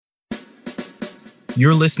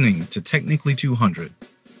You're listening to Technically 200,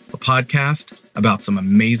 a podcast about some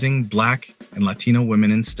amazing Black and Latino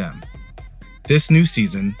women in STEM. This new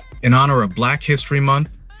season, in honor of Black History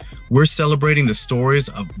Month, we're celebrating the stories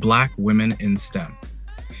of Black women in STEM.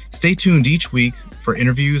 Stay tuned each week for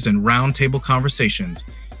interviews and roundtable conversations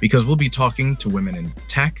because we'll be talking to women in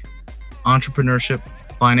tech, entrepreneurship,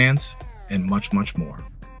 finance, and much, much more.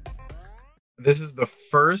 This is the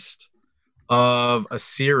first of a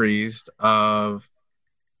series of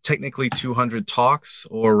Technically 200 talks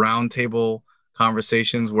or roundtable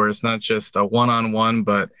conversations where it's not just a one-on-one,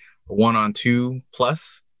 but a one-on-two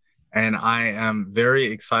plus. And I am very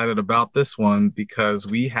excited about this one because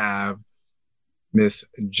we have Miss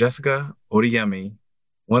Jessica Odeyemi,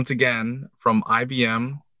 once again from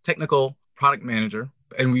IBM, Technical Product Manager.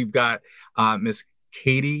 And we've got Miss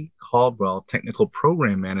Katie Caldwell, Technical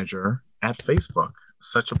Program Manager at Facebook.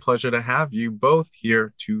 Such a pleasure to have you both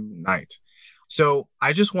here tonight. So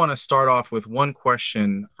I just want to start off with one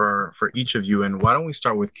question for each of you. And why don't we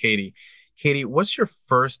start with Katie? Katie, what's your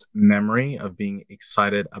first memory of being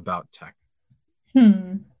excited about tech?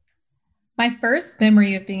 My first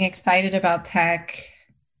memory of being excited about tech,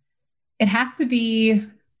 it has to be,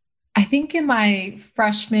 I think in my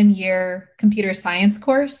freshman year computer science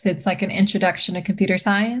course. It's like an introduction to computer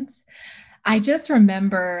science. I just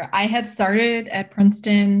remember I had started at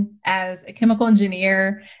Princeton as a chemical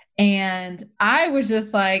engineer. And I was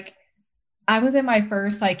just like, I was in my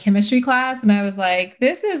first like chemistry class and I was like,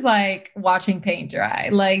 this is like watching paint dry.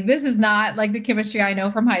 Like, this is not like the chemistry I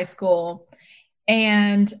know from high school.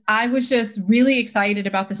 And I was just really excited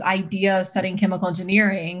about this idea of studying chemical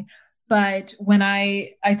engineering. But when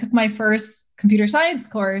I took my first computer science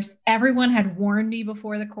course, everyone had warned me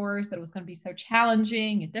before the course that it was going to be so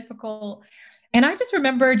challenging and difficult. And I just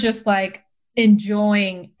remember just like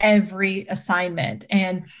enjoying every assignment,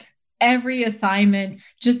 and every assignment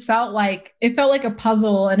just felt like a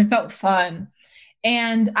puzzle and it felt fun.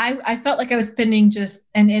 And I felt like I was spending just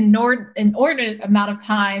an inordinate amount of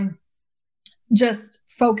time just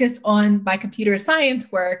focused on my computer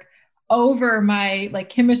science work over my like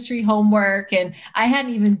chemistry homework. And I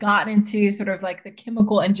hadn't even gotten into sort of like the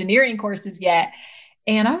chemical engineering courses yet.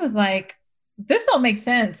 And I was like, this don't make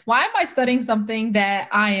sense. Why am I studying something that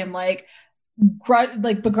I am like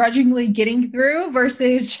begrudgingly getting through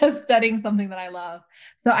versus just studying something that I love?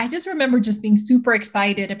 So I just remember just being super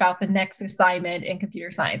excited about the next assignment in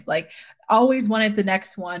computer science. Like, always wanted the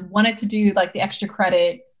next one, wanted to do like the extra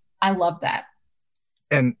credit. I love that.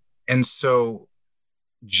 And so,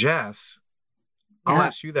 Jess, I'll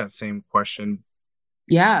ask you that same question.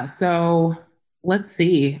 Yeah. So let's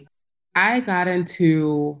see. I got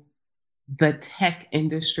into the tech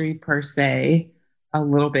industry per se a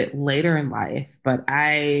little bit later in life, but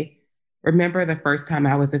I remember the first time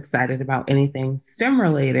I was excited about anything STEM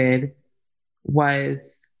related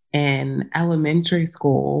was in elementary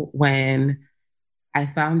school when I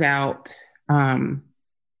found out, I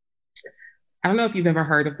don't know if you've ever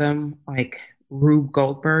heard of them, like Rube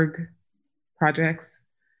Goldberg projects.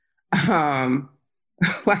 Like,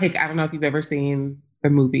 I don't know if you've ever seen the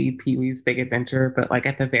movie Pee-wee's Big Adventure, but like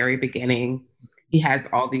at the very beginning, he has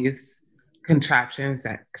all these contraptions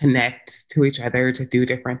that connect to each other to do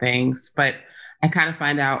different things. But I kind of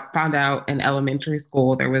found out in elementary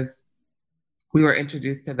school, we were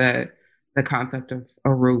introduced to the concept of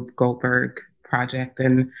a Rube Goldberg project.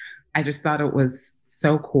 And I just thought it was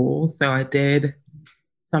so cool. So I did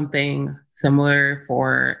something similar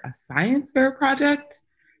for a science fair project.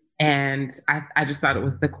 And I just thought it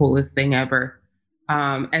was the coolest thing ever.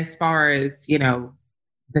 As far as,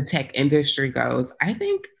 the tech industry goes, I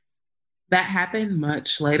think that happened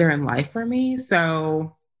much later in life for me.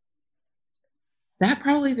 So that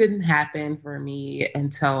probably didn't happen for me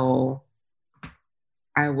until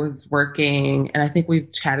I was working, and I think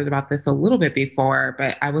we've chatted about this a little bit before,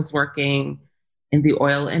 but I was working in the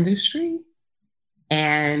oil industry.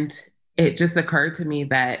 And it just occurred to me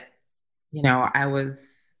that, I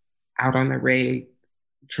was out on the rig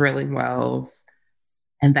drilling wells,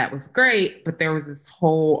 and that was great, but there was this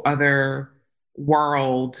whole other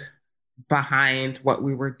world behind what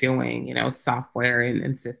we were doing, software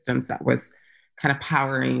and systems that was kind of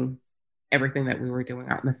powering everything that we were doing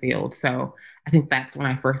out in the field. So I think that's when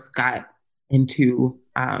I first got into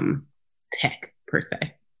tech per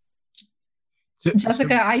se.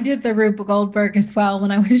 Jessica, I did the Rube Goldberg as well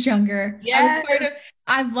when I was younger. Yeah,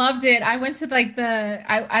 I loved it. I went to like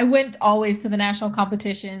I went always to the national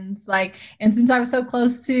competitions, and since I was so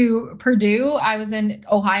close to Purdue, I was in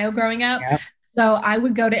Ohio growing up. Yep. So I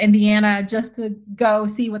would go to Indiana just to go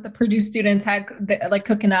see what the Purdue students had like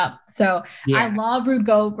cooking up. So I love Rube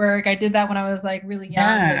Goldberg. I did that when I was like really young.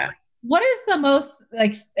 Yeah. Like, what is the most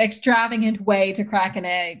like extravagant way to crack an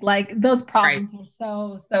egg? Like those problems are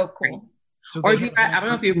so cool. Right. So or I don't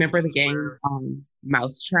know if you remember the game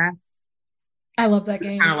Mousetrap. I love that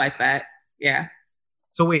game. Kind of like that. Yeah.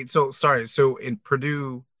 So wait, so sorry. So in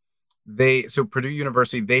Purdue, Purdue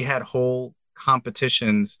University, they had whole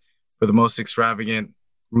competitions for the most extravagant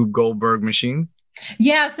Rube Goldberg machines?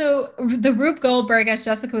 Yeah, so the Rube Goldberg, as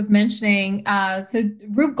Jessica was mentioning, so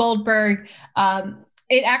Rube Goldberg,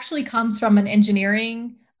 it actually comes from an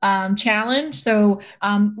engineering challenge. So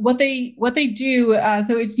what they do,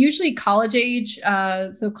 so it's usually college age.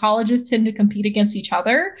 So colleges tend to compete against each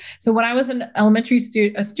other. So when I was an elementary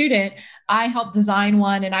student, I helped design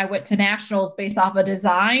one, and I went to nationals based off a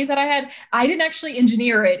design that I had. I didn't actually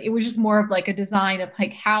engineer it. It was just more of like a design of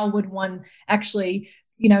like, how would one actually,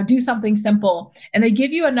 do something simple? And they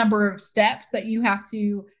give you a number of steps that you have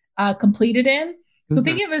to complete it in. So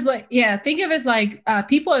think of it as like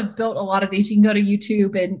people have built a lot of these. You can go to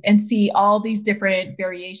YouTube and see all these different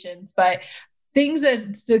variations, but things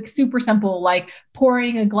as super simple, like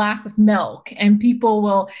pouring a glass of milk, and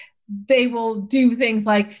they will do things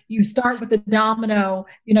like you start with a domino,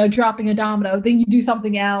 dropping a domino, then you do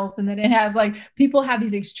something else. And then it has like, people have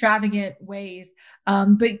these extravagant ways.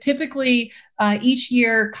 But typically each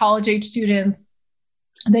year, college age students,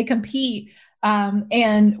 they compete.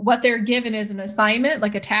 And what they're given is an assignment,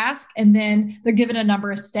 like a task, and then they're given a number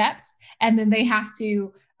of steps, and then they have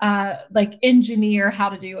to like engineer how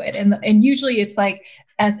to do it. And usually it's like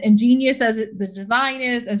as ingenious as the design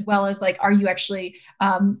is, as well as like, are you actually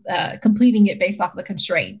completing it based off the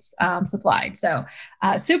constraints supplied? So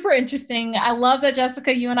super interesting. I love that,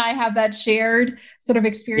 Jessica, you and I have that shared sort of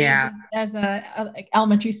experience as like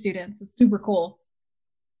elementary students. It's super cool.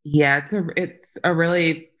 Yeah, it's a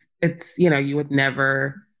really, you would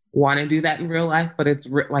never want to do that in real life, but it's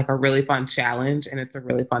like a really fun challenge, and it's a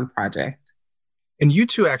really fun project. And you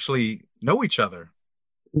two actually know each other.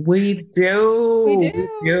 We do.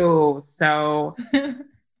 So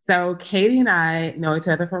Katie and I know each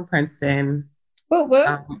other from Princeton.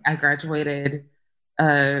 I graduated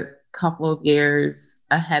a couple of years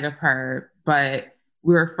ahead of her, but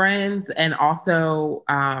we were friends and also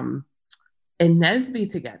in NSBE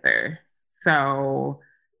together. So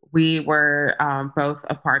we were both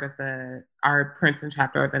a part of our Princeton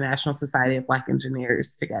chapter of the National Society of Black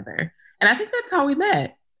Engineers together. And I think that's how we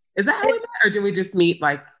met. Is that how we met? Or did we just meet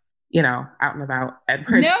out and about at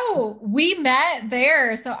Princeton? No, we met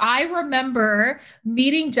there. So I remember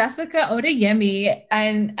meeting Jessica Odeyemi.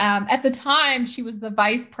 And at the time, she was the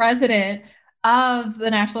vice president of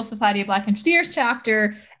the National Society of Black Engineers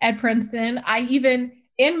chapter at Princeton.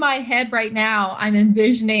 In my head right now, I'm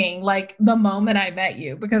envisioning like the moment I met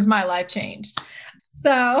you, because my life changed.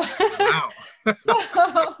 So, wow.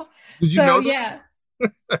 Did you know that?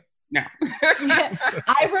 Yeah. No. Yeah,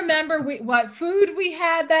 I remember what food we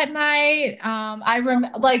had that night. I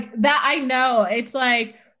remember like that. I know it's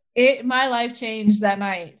like my life changed that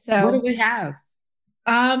night. So what did we have?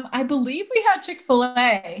 I believe we had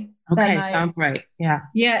Chick-fil-A. Okay, sounds right. Yeah.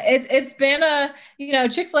 Yeah, it's been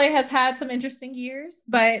Chick-fil-A has had some interesting years,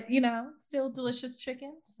 but still delicious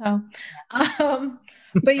chicken. So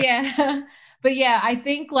but yeah, I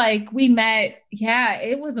think like we met,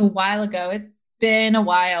 it was a while ago. It's been a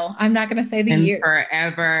while. I'm not going to say the years.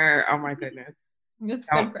 Forever. Oh my goodness.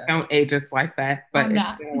 Don't age us like that, but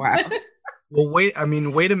it's been a while. Well, way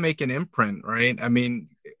to make an imprint, right? I mean,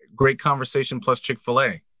 great conversation plus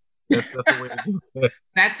Chick-fil-A. That's the way to do it.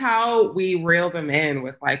 That's how we reeled them in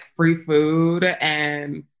with like free food,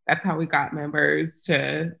 and that's how we got members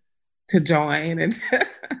to join into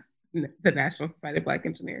the National Society of Black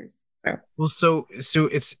Engineers. So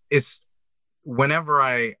it's whenever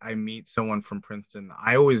I meet someone from Princeton,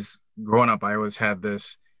 growing up, I always had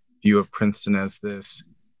this view of Princeton as this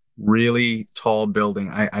really tall building.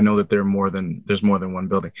 I know that there's more than one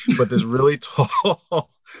building, but this really tall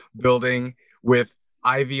building with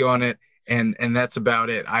ivy on it, and that's about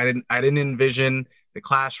it. I didn't envision the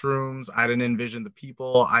classrooms. I didn't envision the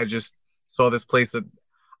people. I just saw this place that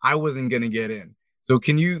I wasn't going to get in. So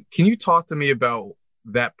can you talk to me about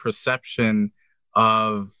that perception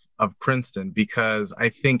of Princeton? Because I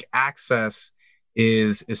think access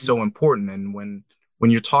is so important. And when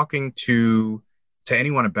you're talking to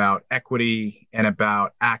anyone about equity and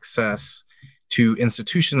about access to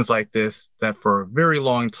institutions like this that for a very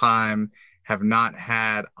long time have not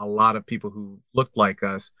had a lot of people who looked like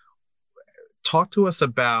us, talk to us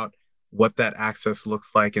about what that access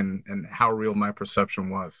looks like and how real my perception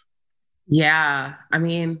was. Yeah. I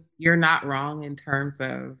mean, you're not wrong in terms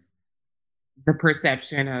of the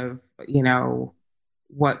perception of,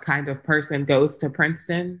 what kind of person goes to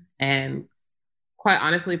Princeton. And quite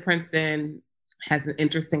honestly, Princeton has an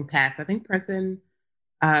interesting past. I think Princeton,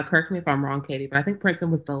 correct me if I'm wrong, Katie, but I think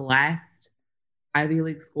Princeton was the last Ivy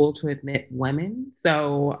League school to admit women.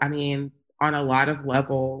 So, I mean, on a lot of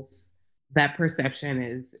levels, that perception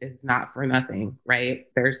is not for nothing, right?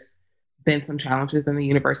 There's been some challenges in the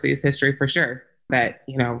university's history for sure that,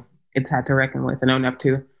 it's had to reckon with and own up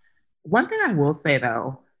to. One thing I will say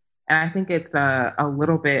though, and I think it's a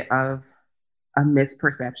little bit of a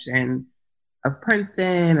misperception of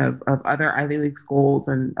Princeton, of other Ivy League schools,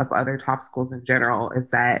 and of other top schools in general,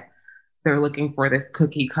 is that they're looking for this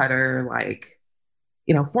cookie cutter, like,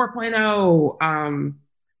 4.0.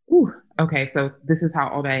 Okay, so this is how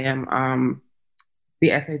old I am. The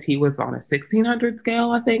SAT was on a 1600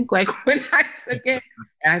 scale, I think, like when I took it.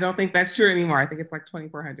 And I don't think that's true anymore. I think it's like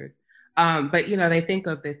 2400. But, they think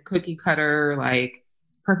of this cookie cutter, like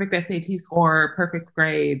perfect SAT score, perfect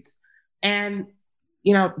grades. And,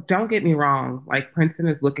 don't get me wrong, like Princeton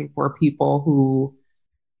is looking for people who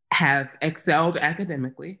have excelled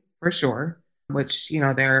academically, for sure, which,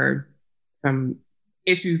 there are some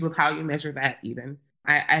issues with how you measure that even.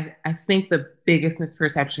 I think the biggest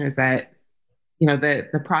misperception is that,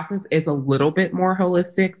 the process is a little bit more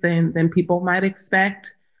holistic than people might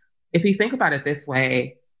expect. If you think about it this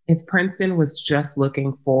way, if Princeton was just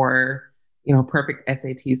looking for, perfect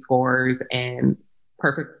SAT scores and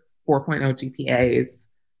perfect 4.0 GPAs,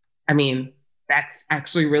 I mean, that's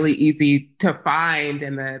actually really easy to find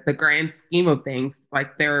in the grand scheme of things.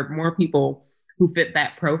 Like there are more people who fit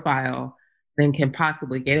that profile than can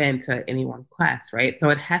possibly get into any one class, right? So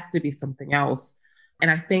it has to be something else. And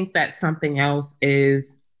I think that something else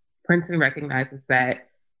is Princeton recognizes that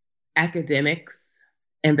academics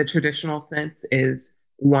in the traditional sense is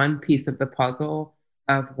one piece of the puzzle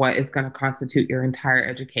of what is going to constitute your entire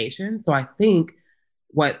education. So I think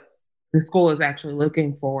what the school is actually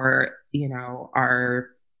looking for, are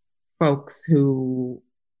folks who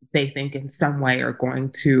they think in some way are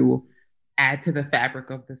going to add to the fabric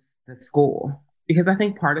of the school. Because I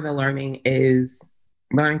think part of the learning is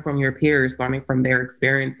learning from your peers, learning from their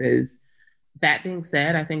experiences. That being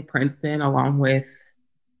said, I think Princeton, along with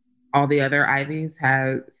all the other Ivies,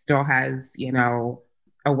 still has,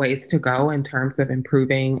 a ways to go in terms of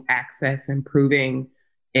improving access, improving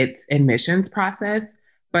its admissions process.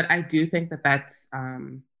 But I do think that that's a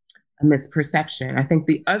misperception. I think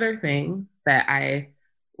the other thing that I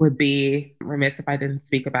would be remiss if I didn't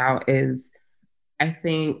speak about is I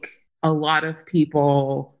think a lot of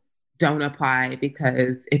people don't apply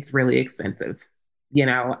because it's really expensive,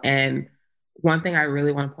 and one thing I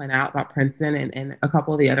really want to point out about Princeton and a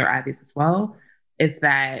couple of the other Ivies as well is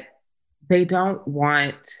that they don't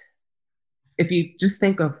want, if you just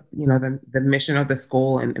think of, the mission of the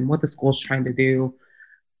school and what the school's trying to do,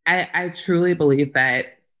 I truly believe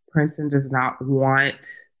that Princeton does not want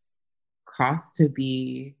cost to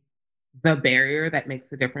be the barrier that makes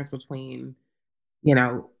the difference between,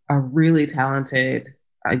 a really talented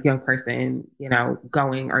young person,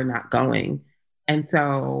 going or not going. And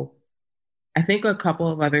so I think a couple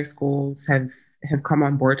of other schools have come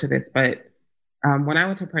on board to this, but when I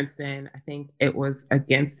went to Princeton, I think it was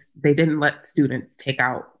they didn't let students take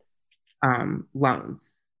out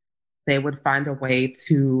loans. They would find a way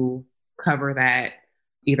to cover that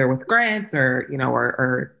either with grants or,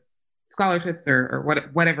 or scholarships or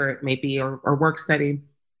whatever it may be, or work study.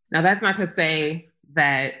 Now, that's not to say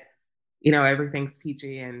that, everything's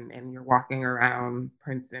peachy and you're walking around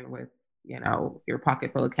Princeton with, your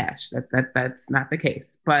pocket full of cash. That's not the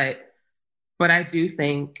case. But I do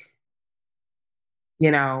think,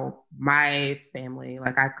 my family,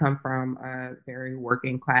 like I come from a very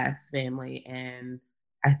working class family, and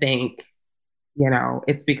I think,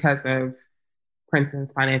 it's because of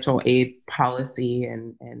Princeton's financial aid policy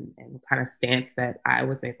and kind of stance that I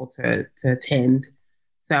was able to attend.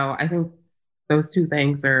 So I think those two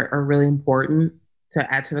things are really important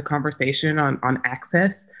to add to the conversation on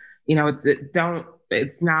access.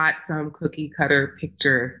 It's not some cookie cutter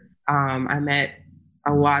picture. I met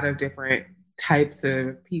a lot of different types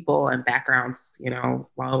of people and backgrounds,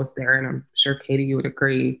 while I was there, and I'm sure Katie, you would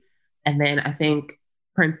agree. And then I think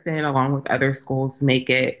Princeton, along with other schools,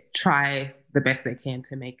 try the best they can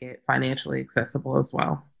to make it financially accessible as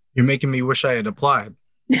well. You're making me wish I had applied.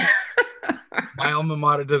 My alma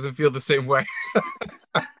mater doesn't feel the same way.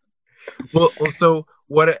 Well, so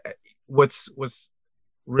what's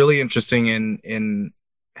really interesting in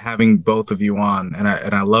having both of you on, and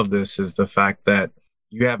I love this, is the fact that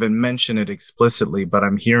you haven't mentioned it explicitly, but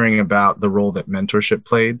I'm hearing about the role that mentorship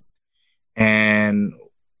played. And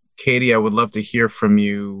Katie, I would love to hear from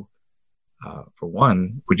you. For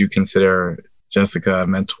one, would you consider Jessica a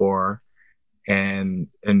mentor? And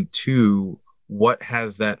two, what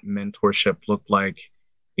has that mentorship looked like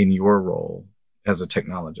in your role as a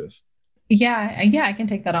technologist? Yeah, I can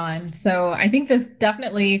take that on. So I think this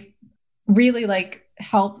definitely really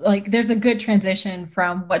help, there's a good transition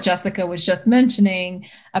from what Jessica was just mentioning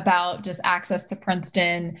about just access to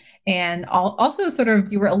Princeton, and also sort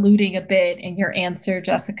of you were alluding a bit in your answer,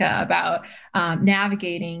 Jessica, about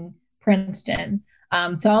navigating Princeton.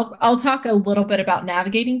 So I'll talk a little bit about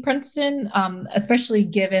navigating Princeton, especially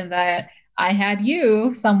given that I had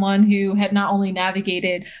you, someone who had not only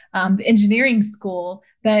navigated the engineering school,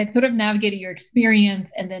 but sort of navigated your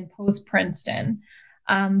experience and then post Princeton.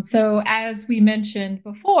 So as we mentioned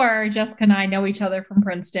before, Jessica and I know each other from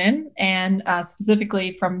Princeton, and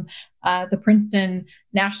specifically from the Princeton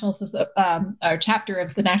National chapter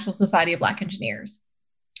of the National Society of Black Engineers.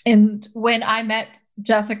 And when I met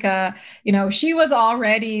Jessica, she was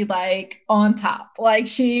already on top,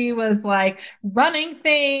 she was running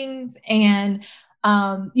things. And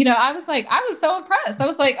I was so impressed. I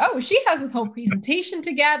was like, oh, she has this whole presentation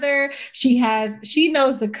together. She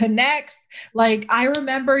knows the connects. I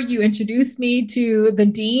remember you introduced me to the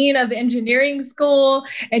dean of the engineering school,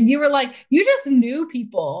 and you were you just knew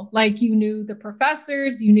people. You knew the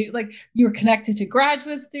professors, you knew, you were connected to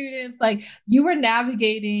graduate students, you were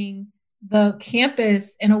navigating the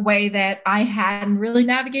campus in a way that I hadn't really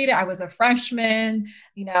navigated. I was a freshman,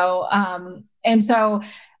 and so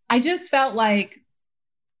I just felt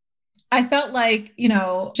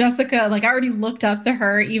Jessica, I already looked up to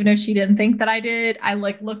her, even if she didn't think that I did. I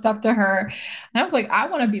looked up to her, and I was I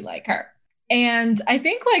want to be like her. And I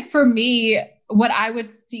think for me, what I would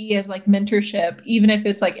see as mentorship, even if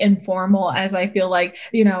it's informal, as I feel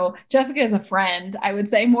Jessica is a friend, I would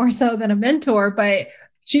say more so than a mentor, but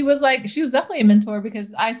she was definitely a mentor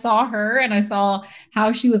because I saw her and I saw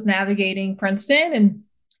how she was navigating Princeton,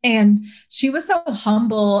 and she was so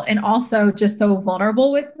humble and also just so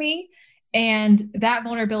vulnerable with me. And that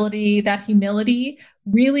vulnerability, that humility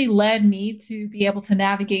really led me to be able to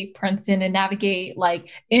navigate Princeton and navigate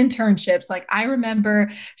internships. I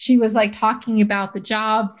remember she was talking about the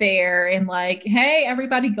job fair and hey,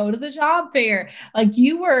 everybody go to the job fair.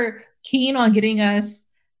 You were keen on getting us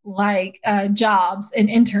jobs and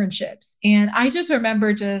internships. And I just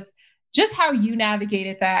remember just how you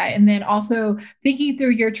navigated that. And then also thinking through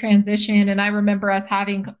your transition. And I remember us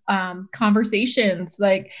having conversations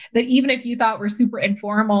that even if you thought were super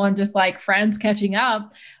informal and just friends catching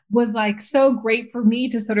up, was so great for me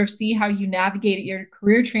to sort of see how you navigated your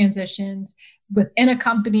career transitions within a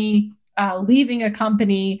company, leaving a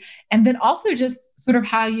company, and then also just sort of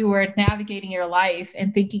how you were navigating your life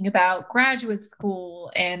and thinking about graduate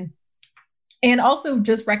school, and also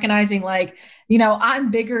just recognizing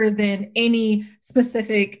I'm bigger than any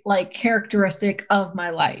specific characteristic of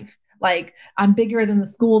my life. I'm bigger than the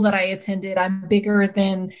school that I attended. I'm bigger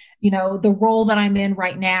than, the role that I'm in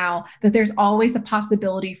right now, that there's always a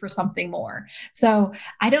possibility for something more. So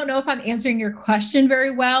I don't know if I'm answering your question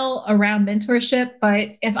very well around mentorship, but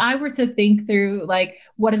if I were to think through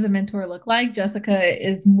what does a mentor look like, Jessica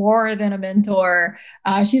is more than a mentor.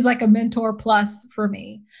 She's a mentor plus for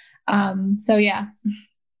me. So yeah.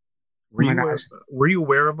 Were you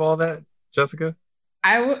aware of all that, Jessica?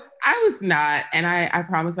 I was not, and I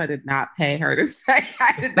promise I did not pay her to say.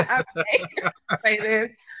 I did not pay her to say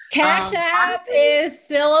this. Cash App is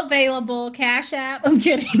still available. Cash App. I'm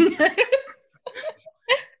kidding.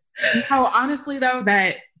 Honestly though,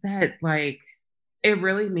 that it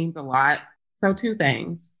really means a lot. So two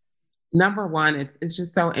things. Number one, it's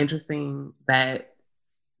just so interesting that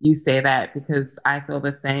you say that, because I feel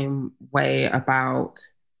the same way about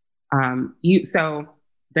you. So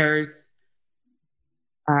there's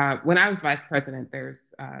when I was vice president, there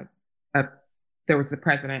was the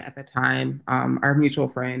president at the time, our mutual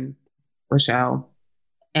friend, Rochelle.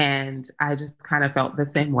 And I just kind of felt the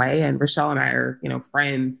same way. And Rochelle and I are,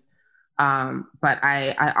 friends. But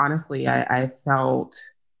I honestly, I felt,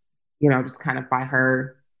 just kind of by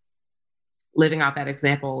her living out that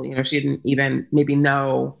example, she didn't even maybe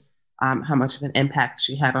know how much of an impact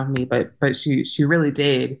she had on me, but she really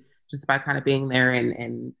did, just by kind of being there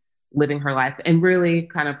and living her life, and really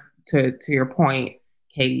kind of to your point,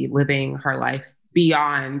 Katie, living her life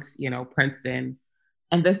beyond, Princeton.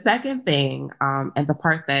 And the second thing, and the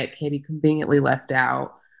part that Katie conveniently left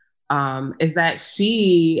out, is that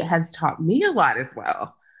she has taught me a lot as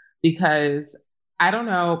well, because I don't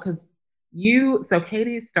know, so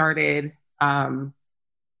Katie started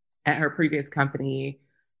at her previous company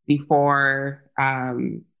before.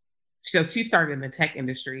 So she started in the tech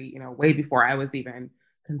industry, way before I was even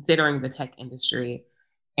considering the tech industry.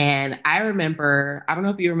 And I remember, I don't know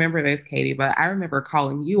if you remember this, Katie, but I remember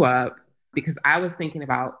calling you up because I was thinking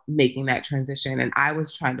about making that transition, and I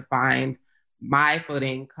was trying to find my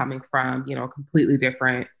footing coming from, a completely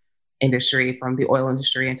different industry, from the oil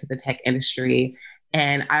industry into the tech industry.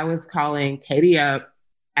 And I was calling Katie up,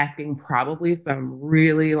 asking probably some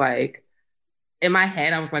really in my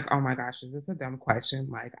head, I was like, oh my gosh, is this a dumb question?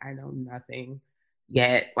 Like, I know nothing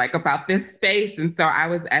yet, about this space. And so I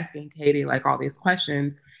was asking Katie, all these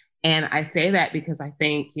questions. And I say that because I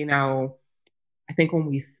think, I think when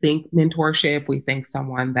we think mentorship, we think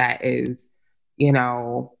someone that is,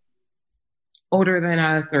 older than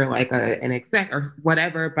us, or an exec or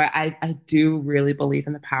whatever. But I do really believe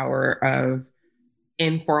in the power of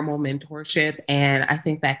informal mentorship. And I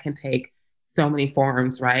think that can take so many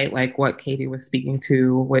forms, right? Like what Katie was speaking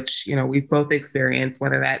to, which, we've both experienced,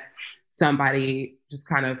 whether that's somebody just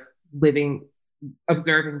kind of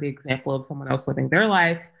observing the example of someone else living their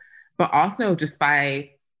life, but also just by,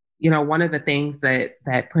 one of the things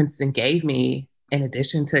that Princeton gave me, in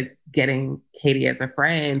addition to getting Katie as a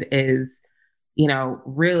friend, is,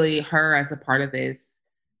 really her as a part of this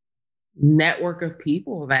network of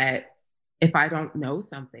people that if I don't know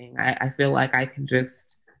something, I feel like I can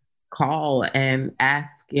just call and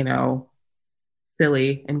ask,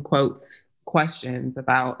 silly, in quotes, questions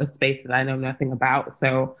about a space that I know nothing about.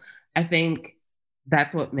 So I think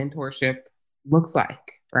that's what mentorship looks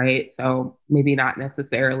like, right? So maybe not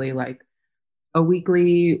necessarily a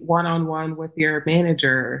weekly one-on-one with your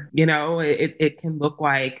manager, it can look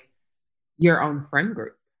like your own friend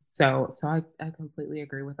group. So I completely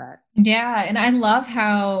agree with that. Yeah. And I love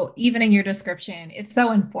how even in your description, it's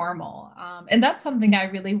so informal. And that's something I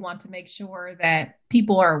really want to make sure that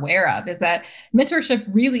people are aware of, is that mentorship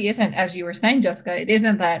really isn't, as you were saying, Jessica, it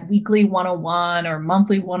isn't that weekly one-on-one or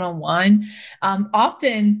monthly one-on-one.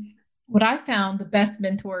 Often what I found the best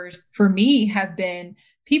mentors for me have been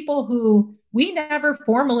people who we never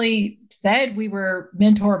formally said we were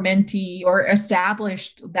mentor mentee or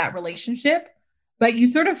established that relationship, but you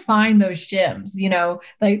sort of find those gems,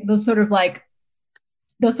 those sort of like,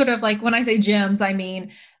 when I say gems, I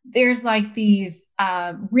mean, there's these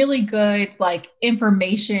really good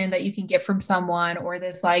information that you can get from someone, or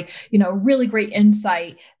this really great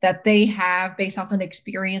insight that they have based off an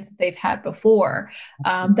experience that they've had before,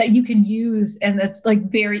 that you can use, and that's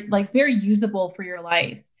very usable for your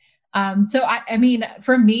life. So I mean,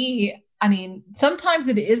 for me, sometimes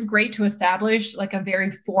it is great to establish a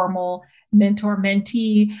very formal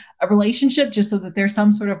mentor-mentee relationship, just so that there's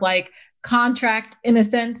some sort of contract, in a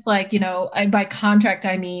sense, by contract,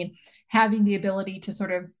 I mean, having the ability to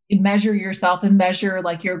sort of measure yourself and measure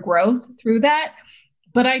your growth through that.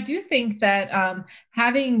 But I do think that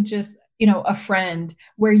having just, a friend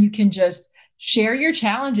where you can just share your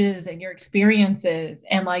challenges and your experiences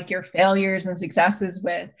and your failures and successes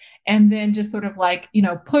with, and then just sort of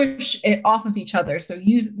push it off of each other. So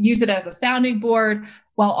use it as a sounding board,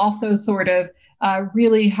 while also sort of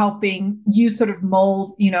really helping you sort of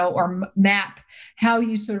mold, or map how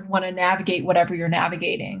you sort of want to navigate whatever you're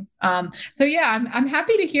navigating. So yeah, I'm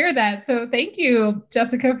happy to hear that. So thank you,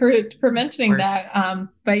 Jessica, for mentioning that.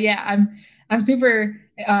 But yeah, I'm super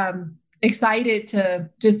excited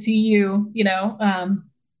to see you,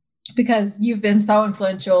 because you've been so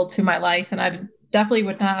influential to my life, and I definitely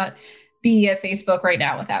would not be at Facebook right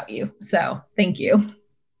now without you. So thank you.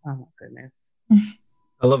 Oh my goodness.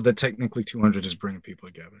 I love that technically 200 is bringing people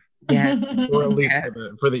together. Yeah. Or at least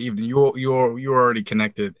for the evening. You're already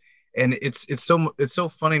connected. And it's so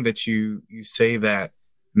funny that you say that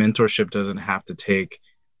mentorship doesn't have to take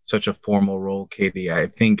such a formal role, Katie. I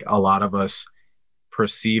think a lot of us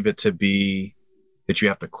perceive it to be that you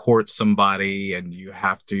have to court somebody and you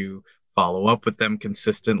have to follow up with them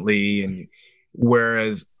consistently. And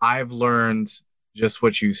whereas I've learned just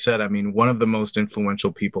what you said, I mean, one of the most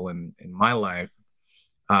influential people in my life,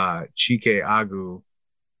 Chike Agu,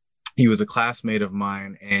 he was a classmate of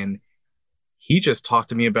mine, and he just talked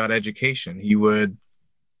to me about education. He would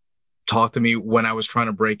talk to me when I was trying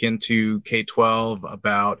to break into K-12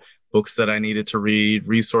 about books that I needed to read,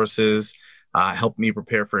 resources, helped me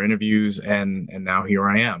prepare for interviews, and now here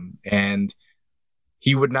I am. And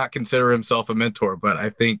he would not consider himself a mentor, but I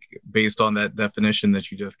think based on that definition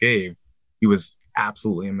that you just gave, he was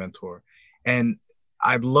absolutely a mentor. And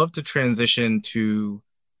I'd love to transition to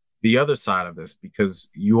the other side of this, because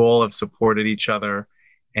you all have supported each other,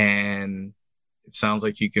 and it sounds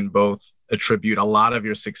like you can both attribute a lot of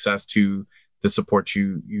your success to the support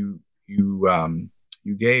you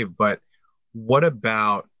you gave, but what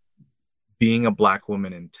about being a Black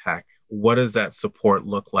woman in tech? What does that support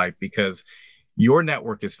look like? Because your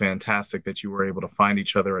network is fantastic that you were able to find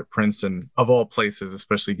each other at Princeton, of all places,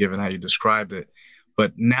 especially given how you described it.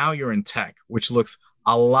 But now you're in tech, which looks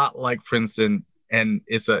a lot like Princeton, and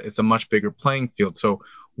it's a much bigger playing field. So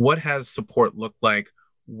what has support looked like?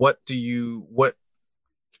 What are you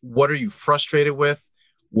frustrated with?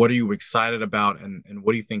 What are you excited about? And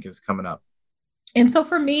what do you think is coming up? And so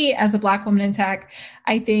for me, as a Black woman in tech,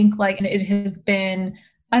 I think like it has been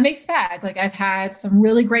a mixed bag. Like I've had some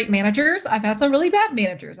really great managers. I've had some really bad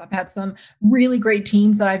managers. I've had some really great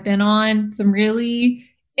teams that I've been on, some really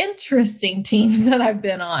interesting teams that I've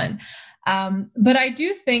been on. But I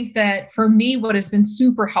do think that for me, what has been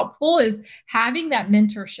super helpful is having that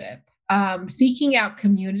mentorship, seeking out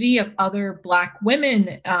community of other Black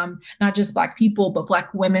women, not just Black people, but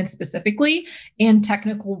Black women specifically in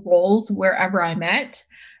technical roles wherever I'm at,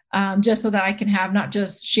 just so that I can have not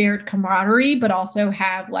just shared camaraderie, but also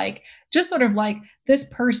have like, just sort of like this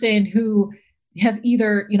person who has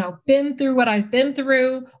either, been through what I've been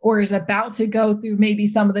through or is about to go through maybe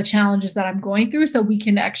some of the challenges that I'm going through. So we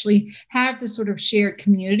can actually have this sort of shared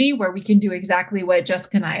community where we can do exactly what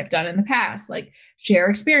Jessica and I have done in the past, like share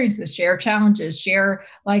experiences, share challenges, share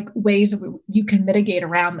like ways you can mitigate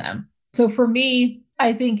around them. So for me,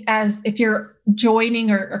 I think as if you're joining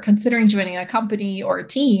or considering joining a company or a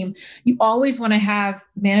team, you always want to have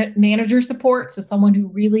manager support. So someone who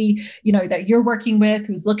really, that you're working with,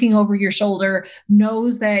 who's looking over your shoulder,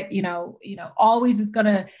 knows that, always is going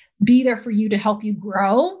to be there for you to help you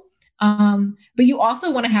grow. But you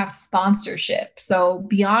also want to have sponsorship. So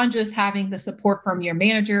beyond just having the support from your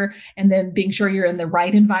manager and then being sure you're in the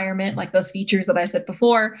right environment, like those features that I said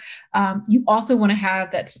before, you also want to have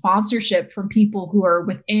that sponsorship from people who are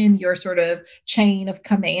within your sort of chain of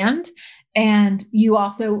command. And you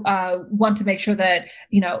also want to make sure that,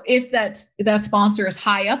 if that sponsor is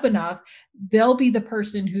high up enough, they'll be the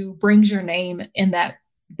person who brings your name in that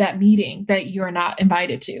meeting that you're not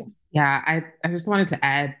invited to. Yeah, I just wanted to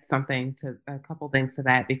add a couple things to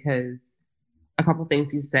that, because a couple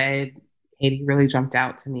things you said, Katie, really jumped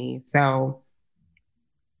out to me. So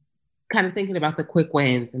kind of thinking about the quick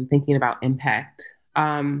wins and thinking about impact.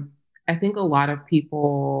 I think a lot of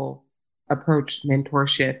people approach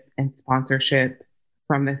mentorship and sponsorship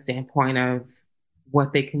from the standpoint of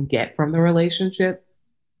what they can get from the relationship,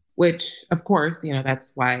 which of course,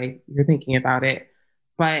 that's why you're thinking about it.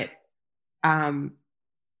 But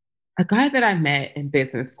a guy that I met in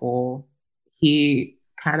business school, he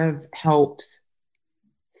kind of helped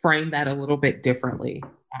frame that a little bit differently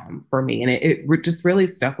for me. And it just really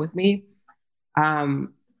stuck with me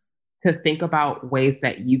to think about ways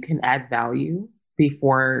that you can add value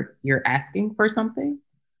before you're asking for something.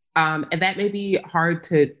 And that may be hard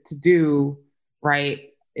to do, right?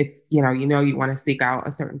 If you want to seek out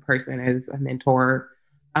a certain person as a mentor.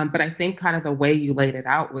 But I think kind of the way you laid it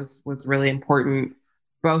out was really important,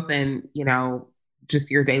 both in,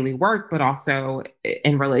 just your daily work, but also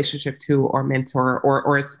in relationship to or mentor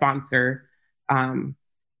or a sponsor.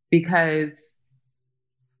 Because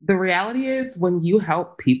the reality is when you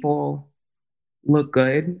help people look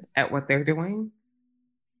good at what they're doing,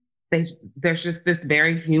 there's just this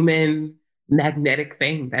very human magnetic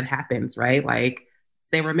thing that happens, right? Like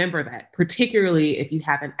they remember that, particularly if you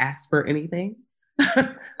haven't asked for anything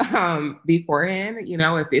beforehand,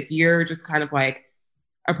 if you're just kind of like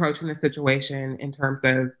approaching the situation in terms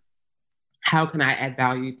of how can I add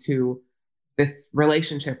value to this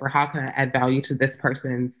relationship, or how can I add value to this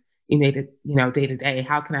person's day to day?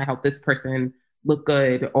 How can I help this person look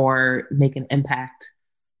good or make an impact?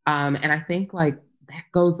 And I think like that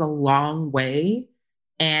goes a long way.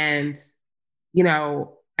 And,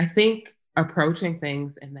 I think approaching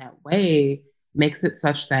things in that way makes it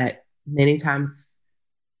such that many times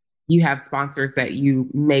you have sponsors that you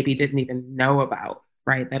maybe didn't even know about,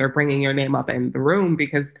 right? That are bringing your name up in the room,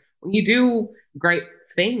 because when you do great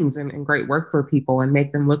things and great work for people and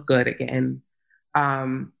make them look good again,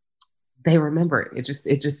 they remember it.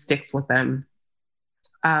 It just sticks with them.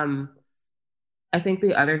 I think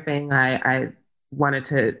the other thing I wanted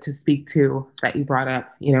to speak to that you brought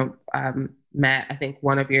up, Matt, I think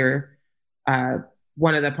one of the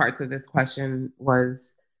parts of this question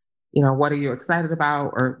was, what are you excited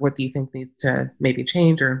about, or what do you think needs to maybe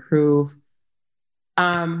change or improve?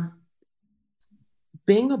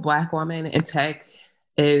 Being a Black woman in tech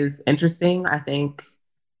is interesting. I think,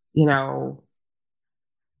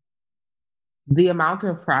 the amount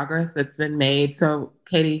of progress that's been made. So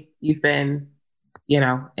Katie, you've been,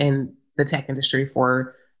 in the tech industry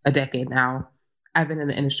for a decade now. I've been in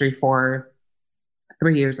the industry for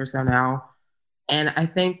 3 years or so now. And I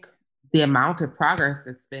think the amount of progress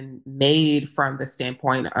that's been made from the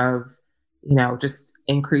standpoint of, just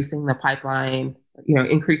increasing the pipeline,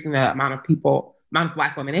 increasing the amount of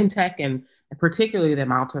Black women in tech, and particularly the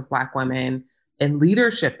amount of Black women in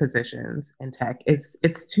leadership positions in tech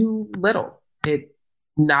it's too little.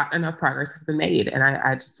 Not enough progress has been made. And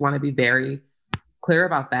I just want to be very clear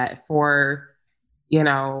about that for,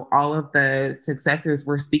 all of the successors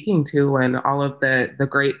we're speaking to and all of the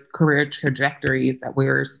great career trajectories that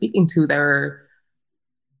we're speaking to. There are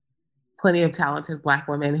plenty of talented Black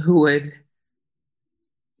women who would,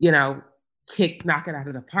 knock it out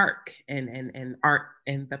of the park and aren't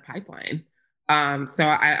in the pipeline. So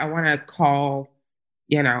I want to call,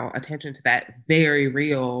 attention to that very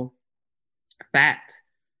real fact.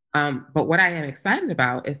 But what I am excited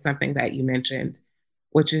about is something that you mentioned,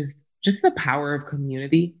 which is just the power of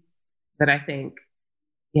community that I think,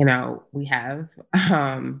 we have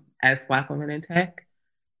as Black women in tech.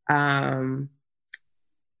 I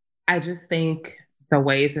just think the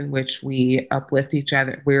ways in which we uplift each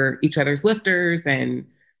other, we're each other's lifters, and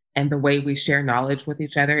the way we share knowledge with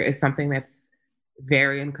each other is something that's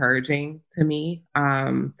very encouraging to me.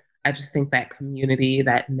 I just think that community,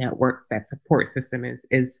 that network, that support system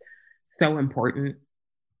is so important.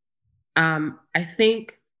 I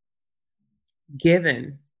think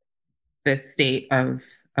given the state of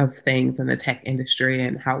things in the tech industry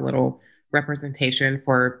and how little representation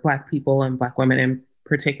for Black people and Black women in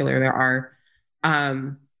particular there are,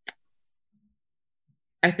 I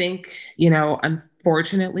think,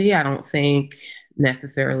 unfortunately, I don't think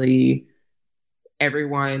necessarily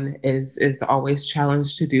everyone is always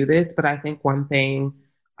challenged to do this, but I think one thing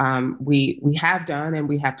we have done and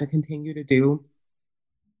we have to continue to do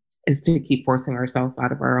is to keep forcing ourselves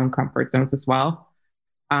out of our own comfort zones as well.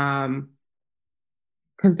 Because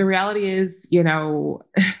the reality is,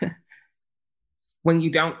 when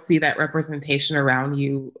you don't see that representation around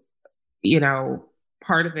you,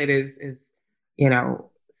 part of it is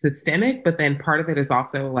systemic, but then part of it is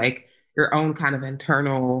also like your own kind of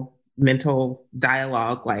internal mental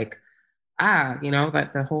dialogue, like,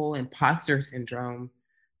 that the whole imposter syndrome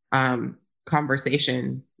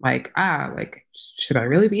conversation, like, should I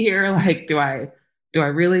really be here? Like, do I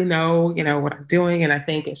really know, what I'm doing? And I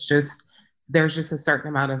think there's just a certain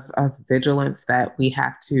amount of vigilance that we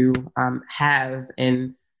have to have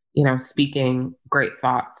in, speaking great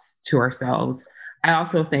thoughts to ourselves. I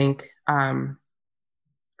also think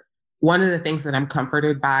one of the things that I'm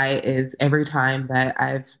comforted by is every time that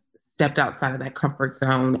I've stepped outside of that comfort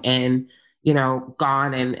zone and,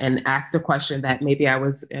 gone and asked a question that maybe I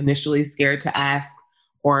was initially scared to ask,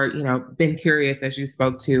 or, been curious, as you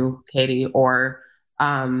spoke to, Katie, or,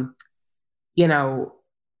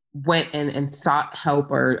 went and sought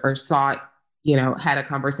help or sought, had a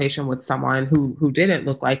conversation with someone who didn't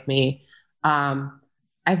look like me. I've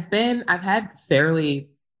had fairly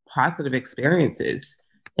positive experiences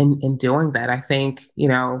in doing that. I think,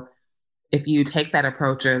 if you take that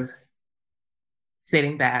approach of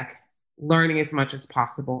sitting back, learning as much as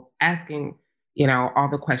possible, asking, all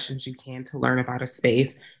the questions you can to learn about a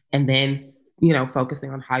space, and then,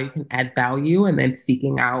 focusing on how you can add value, and then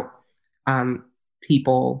seeking out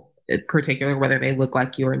people, in particular, whether they look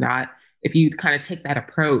like you or not. If you kind of take that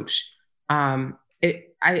approach, I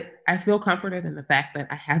feel comforted in the fact that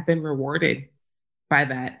I have been rewarded by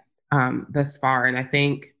that thus far. And I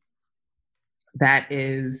think that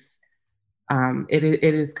is, it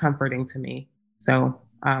is comforting to me. So,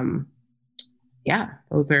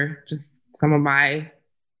 those are just some of my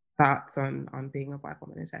thoughts on being a Black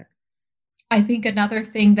woman in tech. I think another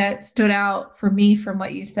thing that stood out for me from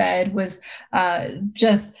what you said was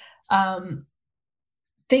just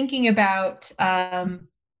thinking about,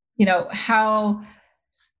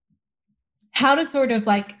 how to sort of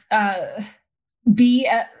like I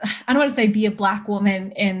don't want to say be a Black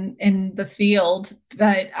woman in the field,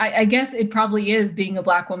 but I guess it probably is being a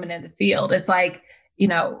Black woman in the field. It's like,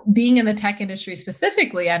 being in the tech industry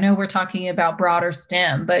specifically. I know we're talking about broader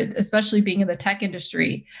STEM, but especially being in the tech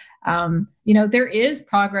industry, there is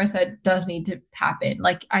progress that does need to happen.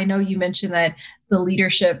 Like, I know you mentioned that the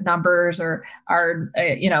leadership numbers are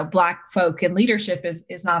Black folk in leadership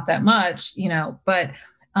is not that much, but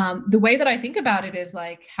the way that I think about it is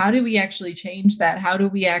like, how do we actually change that? How do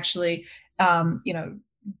we actually,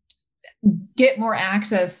 get more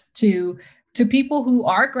access to people who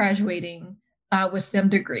are graduating with STEM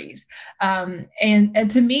degrees? And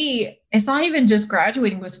to me, it's not even just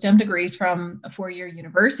graduating with STEM degrees from a 4-year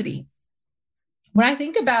university. when I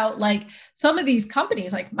think about like some of these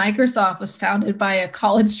companies, like Microsoft was founded by a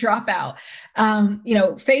college dropout.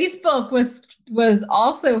 Facebook was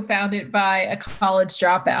also founded by a college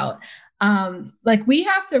dropout. Like we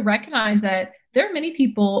have to recognize that there are many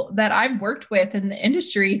people that I've worked with in the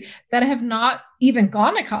industry that have not even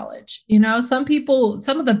gone to college.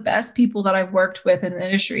 Some of the best people that I've worked with in the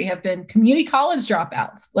industry have been community college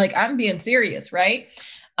dropouts. Like I'm being serious, right?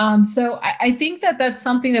 So I think that that's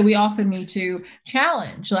something that we also need to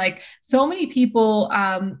challenge. Like so many people,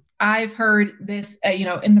 I've heard this,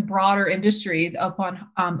 in the broader industry upon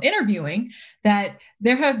interviewing, that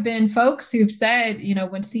there have been folks who've said,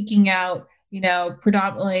 when seeking out,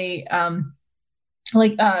 predominantly who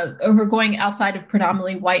are going outside of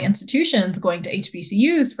predominantly white institutions, going to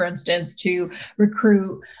HBCUs, for instance, to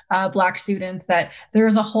recruit Black students, that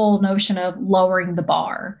there's a whole notion of lowering the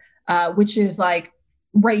bar, which is like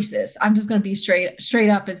racist. I'm just going to be straight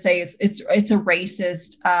up and say it's a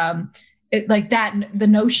racist. Like that, the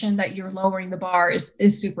notion that you're lowering the bar is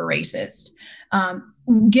super racist.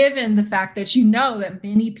 Given the fact that that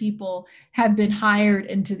many people have been hired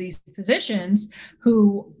into these positions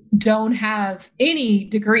who don't have any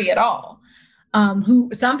degree at all, who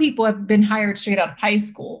some people have been hired straight out of high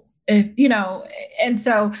school, and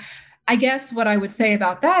so I guess what I would say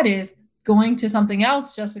about that is, going to something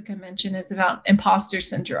else Jessica mentioned, is about imposter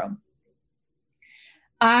syndrome.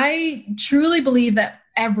 I truly believe that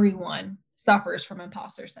everyone suffers from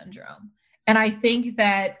imposter syndrome. And I think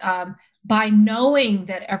that by knowing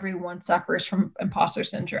that everyone suffers from imposter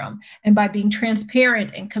syndrome, and by being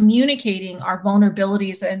transparent and communicating our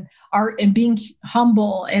vulnerabilities and being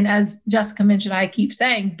humble, and as Jessica mentioned, I keep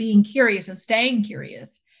saying, being curious and staying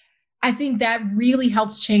curious, I think that really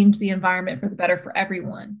helps change the environment for the better for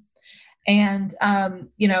everyone. And,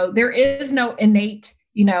 there is no innate,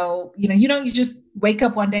 you don't just wake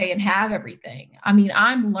up one day and have everything. I mean,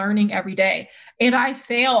 I'm learning every day and I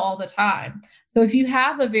fail all the time. So if you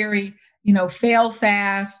have a very, fail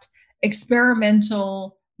fast,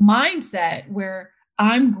 experimental mindset where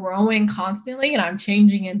I'm growing constantly and I'm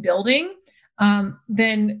changing and building,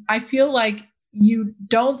 then I feel like you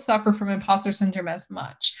don't suffer from imposter syndrome as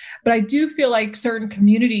much. But I do feel like certain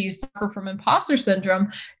communities suffer from imposter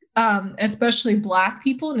syndrome, especially Black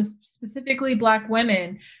people and specifically Black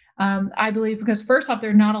women. I believe because first off,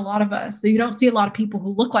 there are not a lot of us. So you don't see a lot of people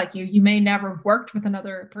who look like you. You may never have worked with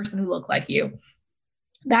another person who looked like you.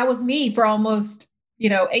 That was me for almost,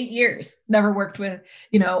 8 years, never worked with,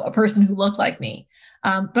 a person who looked like me.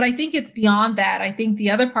 But I think it's beyond that. I think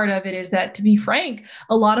the other part of it is that, to be frank,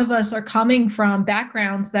 a lot of us are coming from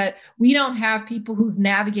backgrounds that we don't have people who've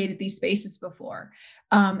navigated these spaces before.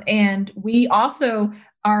 And we also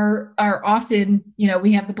are often,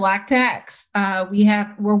 we have the Black tax.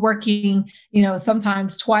 We're working,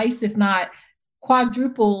 sometimes twice, if not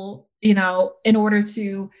quadruple, in order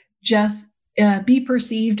to just be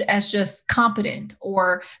perceived as just competent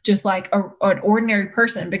or just like an ordinary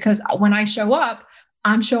person. Because when I show up,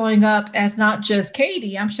 I'm showing up as not just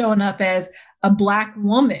Katie, I'm showing up as a Black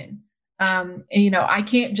woman. I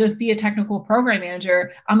can't just be a technical program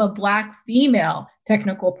manager. I'm a Black female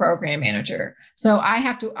technical program manager. So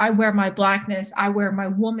I wear my Blackness, I wear my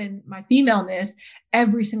my femaleness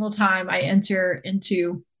every single time I enter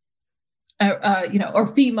into, or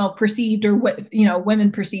female perceived or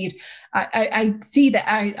women perceived. I see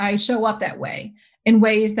that I show up that way in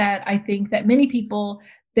ways that I think that many people,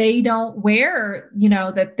 they don't wear,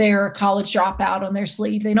 that they're a college dropout on their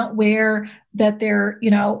sleeve. They don't wear that they're,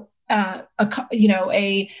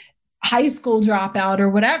 a high school dropout or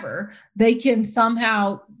whatever. They can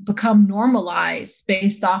somehow become normalized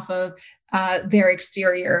based off of their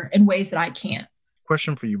exterior in ways that I can't.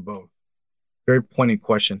 Question for you both. Very pointed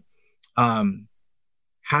question.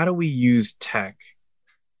 How do we use tech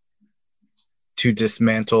to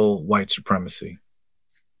dismantle white supremacy?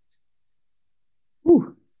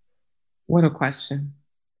 Ooh, what a question.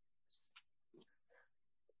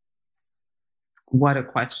 What a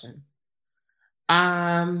question.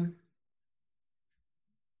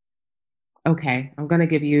 Okay, I'm going to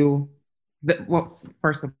give you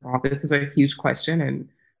first of all, this is a huge question and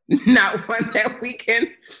not one that we can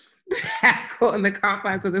tackle in the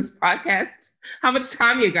confines of this podcast. How much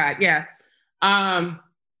time you got? Yeah. I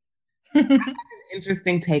have an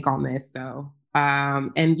interesting take on this though.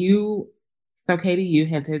 So Katie, you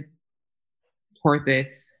hinted toward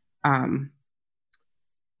this a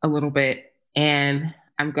little bit, and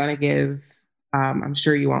I'm going to give, I'm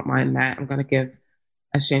sure you won't mind, Matt, I'm going to give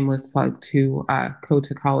a shameless plug to Code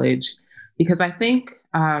to College, because I think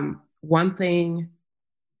one thing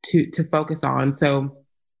to focus on, so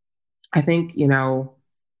I think,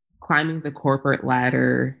 climbing the corporate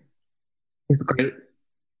ladder is great.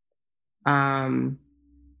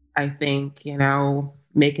 I think,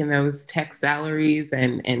 making those tech salaries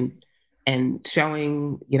and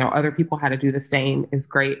showing, other people how to do the same is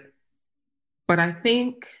great. But I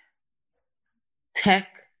think tech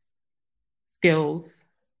skills,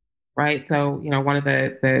 right? So, one of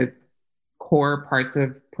the core parts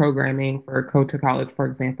of programming for Code to College, for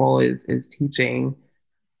example, is teaching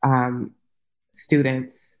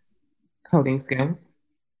students coding skills.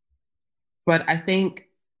 But I think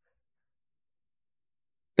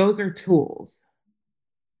those are tools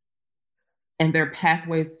and they're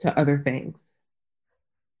pathways to other things.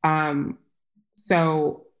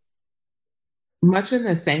 So much in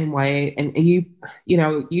the same way, and you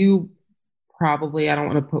probably, I don't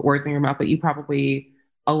want to put words in your mouth, but you probably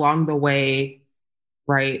along the way,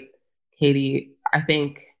 right, Katie, I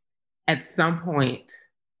think at some point,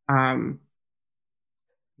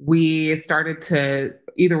 we started to,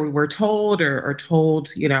 either we were told or told,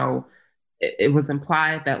 it was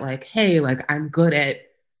implied that like, hey, like I'm good at,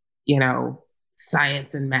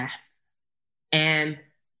 science and math. And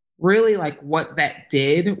really like what that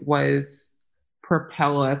did was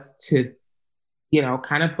propel us to,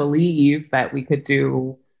 kind of believe that we could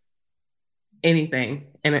do anything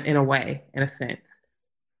in a way, in a sense.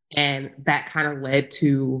 And that kind of led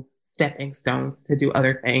to stepping stones to do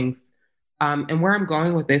other things. And where I'm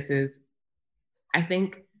going with this is, I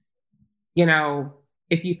think,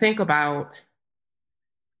 if you think about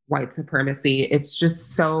white supremacy, it's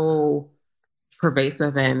just so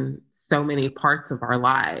pervasive in so many parts of our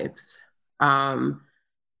lives. And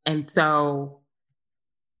so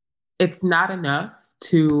it's not enough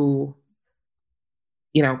to,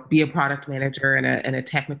 be a product manager and a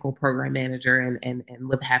technical program manager and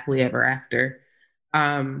live happily ever after.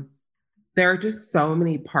 There are just so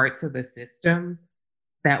many parts of the system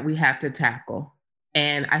that we have to tackle.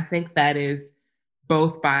 And I think that is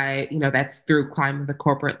both by, that's through climbing the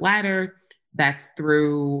corporate ladder, that's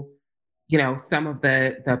through, some of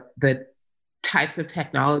the types of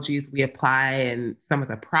technologies we apply and some of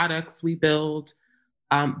the products we build.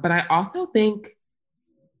 But I also think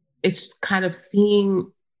it's kind of seeing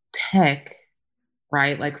tech,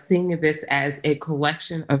 right? Like seeing this as a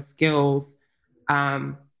collection of skills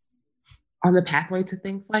on the pathway to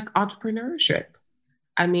things like entrepreneurship.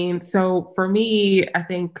 I mean, so for me, I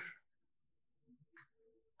think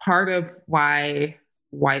part of why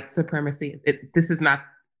white supremacy, this is not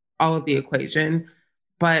all of the equation,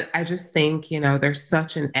 but I just think, there's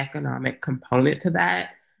such an economic component to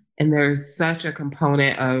that. And there's such a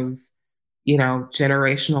component of,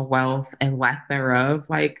 generational wealth and lack thereof.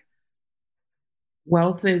 Like,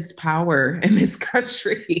 wealth is power in this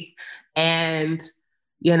country. And,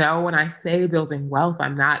 when I say building wealth,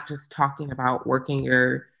 I'm not just talking about working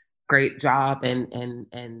your great job and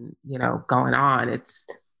going on. It's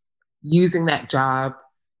using that job,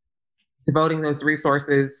 devoting those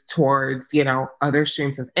resources towards, other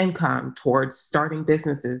streams of income, towards starting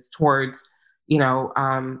businesses, towards,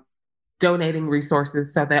 donating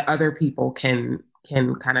resources so that other people can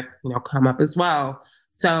kind of, come up as well.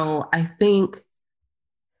 So I think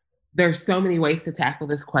there's so many ways to tackle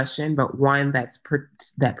this question, but one that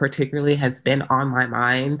particularly has been on my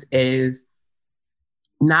mind is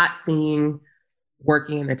not seeing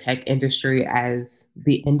working in the tech industry as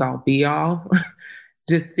the end all be all,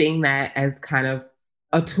 just seeing that as kind of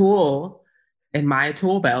a tool in my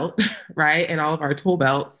tool belt, right? And all of our tool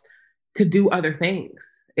belts to do other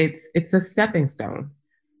things. It's a stepping stone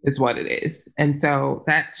is what it is. And so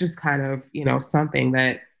that's just kind of, something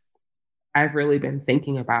that I've really been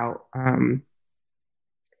thinking about,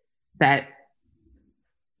 that,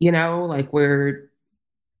 like we're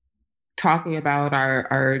talking about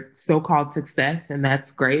our so-called success, and that's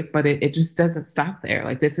great, but it just doesn't stop there.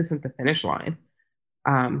 Like, this isn't the finish line.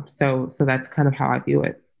 So that's kind of how I view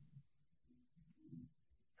it.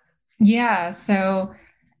 Yeah. So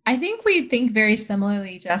I think we think very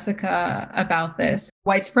similarly, Jessica, about this.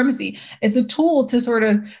 White supremacy, it's a tool to sort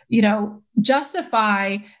of,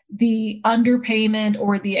 justify the underpayment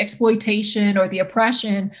or the exploitation or the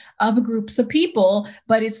oppression of groups of people,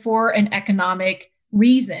 but it's for an economic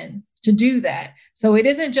reason to do that. So it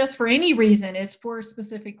isn't just for any reason, it's for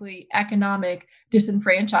specifically economic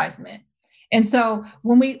disenfranchisement. And so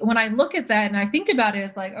when I look at that and I think about it,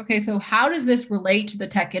 it's like, okay, so how does this relate to the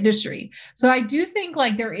tech industry? So I do think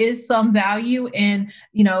like there is some value in,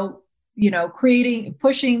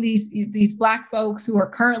 pushing these Black folks who are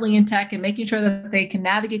currently in tech and making sure that they can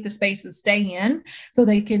navigate the space and stay in, so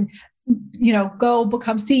they can go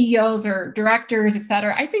become CEOs or directors, et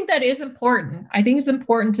cetera. I think that is important. I think it's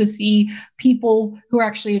important to see people who are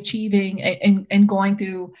actually achieving and going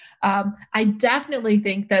through. I definitely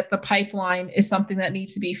think that the pipeline is something that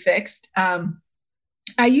needs to be fixed.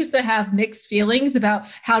 I used to have mixed feelings about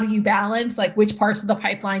how do you balance, like which parts of the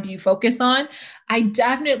pipeline do you focus on. I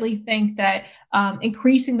definitely think that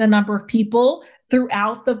increasing the number of people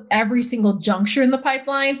throughout every single juncture in the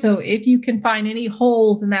pipeline. So if you can find any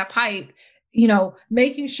holes in that pipe,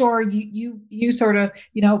 making sure you sort of,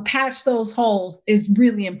 patch those holes is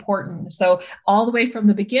really important. So all the way from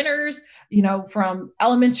the beginners, from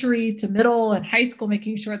elementary to middle and high school,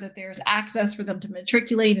 making sure that there's access for them to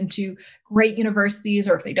matriculate into great universities,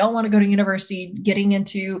 or if they don't want to go to university, getting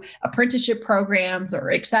into apprenticeship programs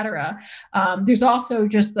or et cetera. There's also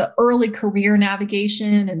just the early career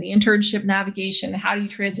navigation and the internship navigation. How do you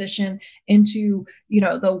transition into,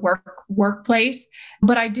 the workplace?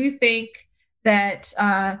 But I do think that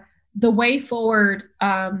the way forward,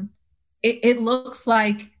 it looks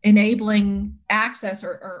like enabling access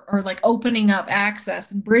or like opening up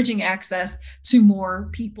access and bridging access to more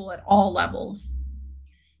people at all levels.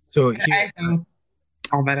 So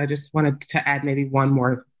all that, I just wanted to add maybe one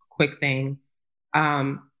more quick thing,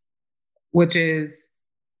 which is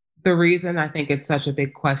the reason I think it's such a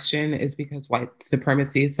big question is because white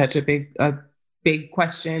supremacy is such a big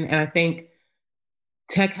question. And I think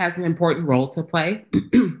tech has an important role to play,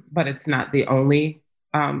 but it's not the only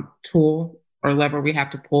tool or lever we have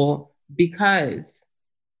to pull, because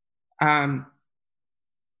if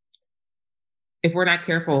we're not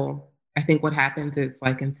careful, I think what happens is,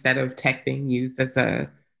 like, instead of tech being used as a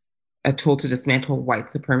tool to dismantle white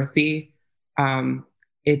supremacy,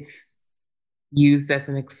 it's used as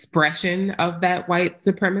an expression of that white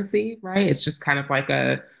supremacy, right? It's just kind of like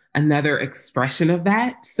another expression of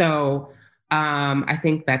that. So I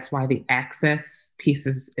think that's why the access piece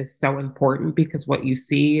is so important, because what you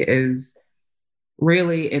see is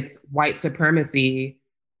really it's white supremacy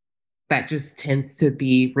that just tends to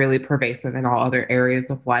be really pervasive in all other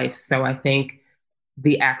areas of life. So I think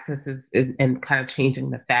the access is and kind of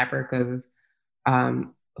changing the fabric of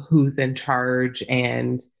who's in charge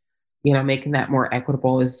and, making that more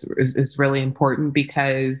equitable is really important,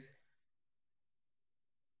 because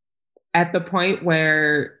at the point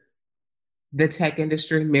where the tech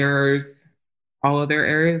industry mirrors all other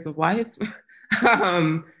areas of life,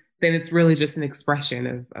 then it's really just an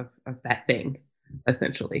expression of that thing,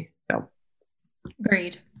 essentially. So,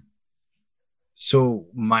 agreed. So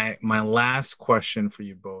my last question for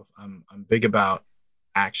you both, I'm big about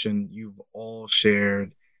action. You've all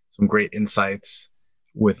shared some great insights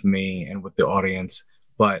with me and with the audience,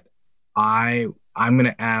 but I'm going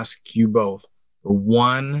to ask you both for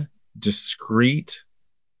one discrete,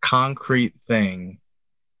 concrete thing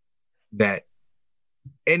that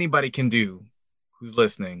anybody can do who's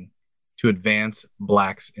listening to advance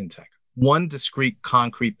Blacks in tech. One discrete,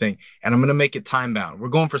 concrete thing. And I'm going to make it time bound. We're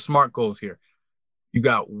going for SMART goals here. You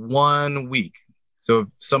got 1 week. So if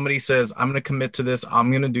somebody says, I'm going to commit to this,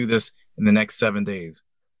 I'm going to do this in the next 7 days.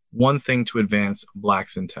 One thing to advance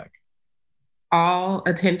Blacks in tech. All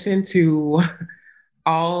attention to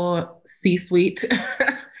all C-suite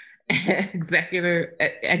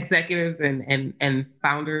executives and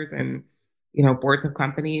founders and, boards of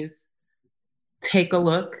companies. Take a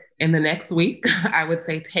look in the next week. I would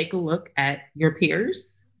say take a look at your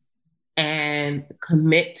peers and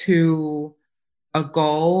commit to a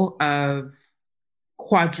goal of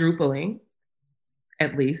quadrupling,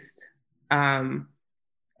 at least. And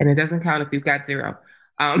it doesn't count if you've got zero.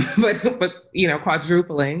 But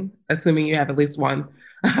quadrupling, assuming you have at least one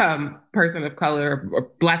person of color or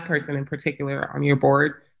Black person in particular on your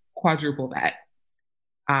board, quadruple that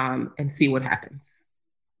and see what happens.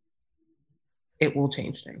 It will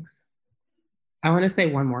change things. I want to say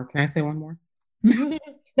one more. Can I say one more?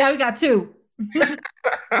 Now we got two.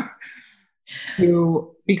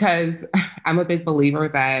 Because I'm a big believer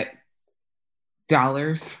that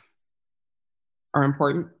dollars are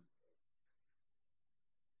important.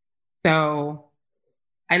 So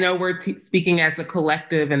I know we're speaking as a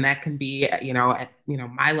collective, and that can be, at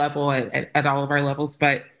my level, at all of our levels.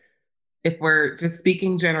 But if we're just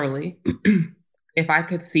speaking generally, if I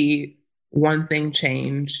could see one thing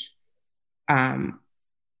change, that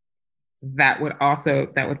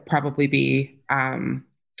would probably be a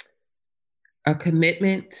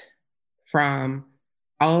commitment from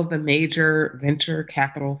all of the major venture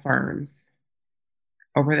capital firms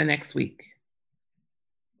over the next week.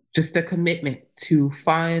 Just a commitment to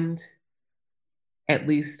fund at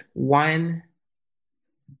least one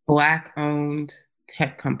Black-owned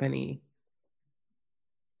tech company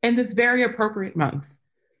in this very appropriate month,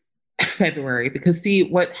 February, because see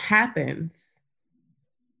what happens,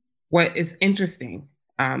 what is interesting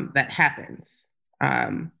that happens,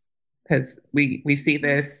 because we see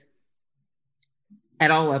this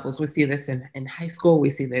at all levels. We see this in high school. We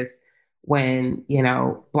see this when,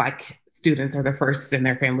 Black students are the first in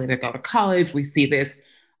their family to go to college. We see this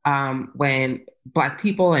when Black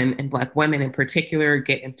people and Black women in particular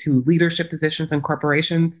get into leadership positions in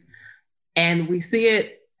corporations. And we see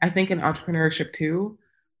it, I think, in entrepreneurship too.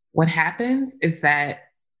 What happens is that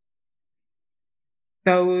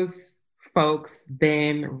those folks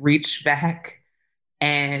then reach back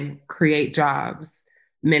and create jobs,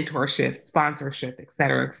 mentorship, sponsorship, et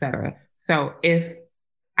cetera, et cetera. So if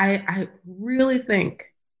I really think,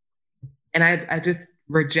 and I just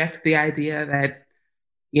reject the idea that,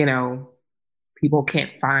 people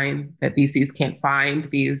can't find, that VCs can't find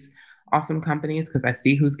these awesome companies, because I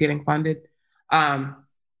see who's getting funded.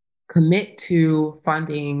 Commit to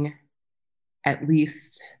funding at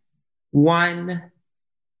least one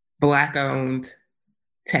Black-owned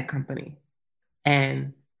tech company.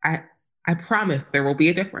 And I promise there will be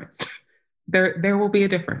a difference. There will be a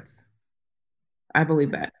difference. I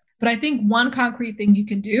believe that. But I think one concrete thing you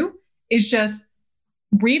can do is just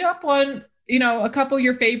read up on, a couple of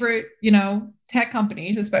your favorite, tech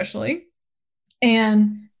companies, especially,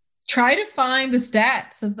 and try to find the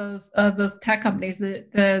stats of those tech companies,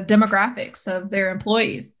 the demographics of their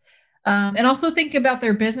employees. And also think about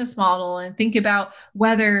their business model, and think about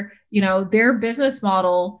whether, their business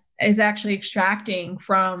model is actually extracting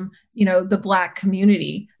from, the Black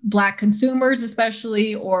community, Black consumers,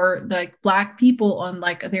 especially, or like Black people on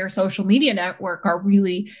like their social media network are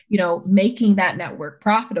really, making that network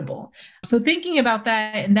profitable. So thinking about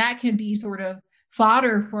that, and that can be sort of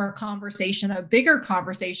fodder for a conversation, a bigger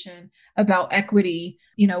conversation about equity,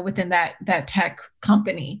 within that tech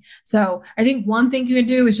company. So I think one thing you can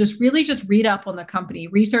do is just really just read up on the company,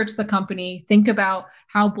 research the company, think about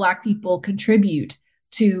how Black people contribute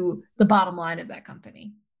to the bottom line of that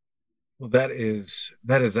company. Well, that is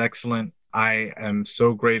excellent. I am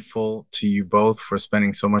so grateful to you both for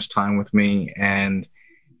spending so much time with me and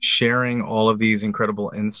sharing all of these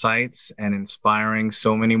incredible insights and inspiring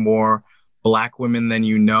so many more Black women than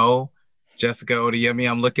you know. Jessica Odeyemi,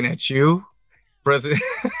 I'm looking at you, President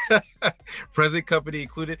Company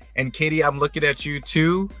included. And Katie, I'm looking at you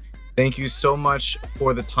too. Thank you so much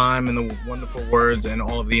for the time and the wonderful words and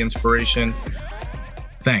all of the inspiration.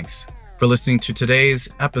 Thanks for listening to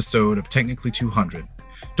today's episode of Technically 200.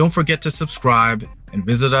 Don't forget to subscribe and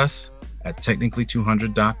visit us at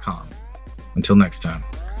technically200.com. Until next time.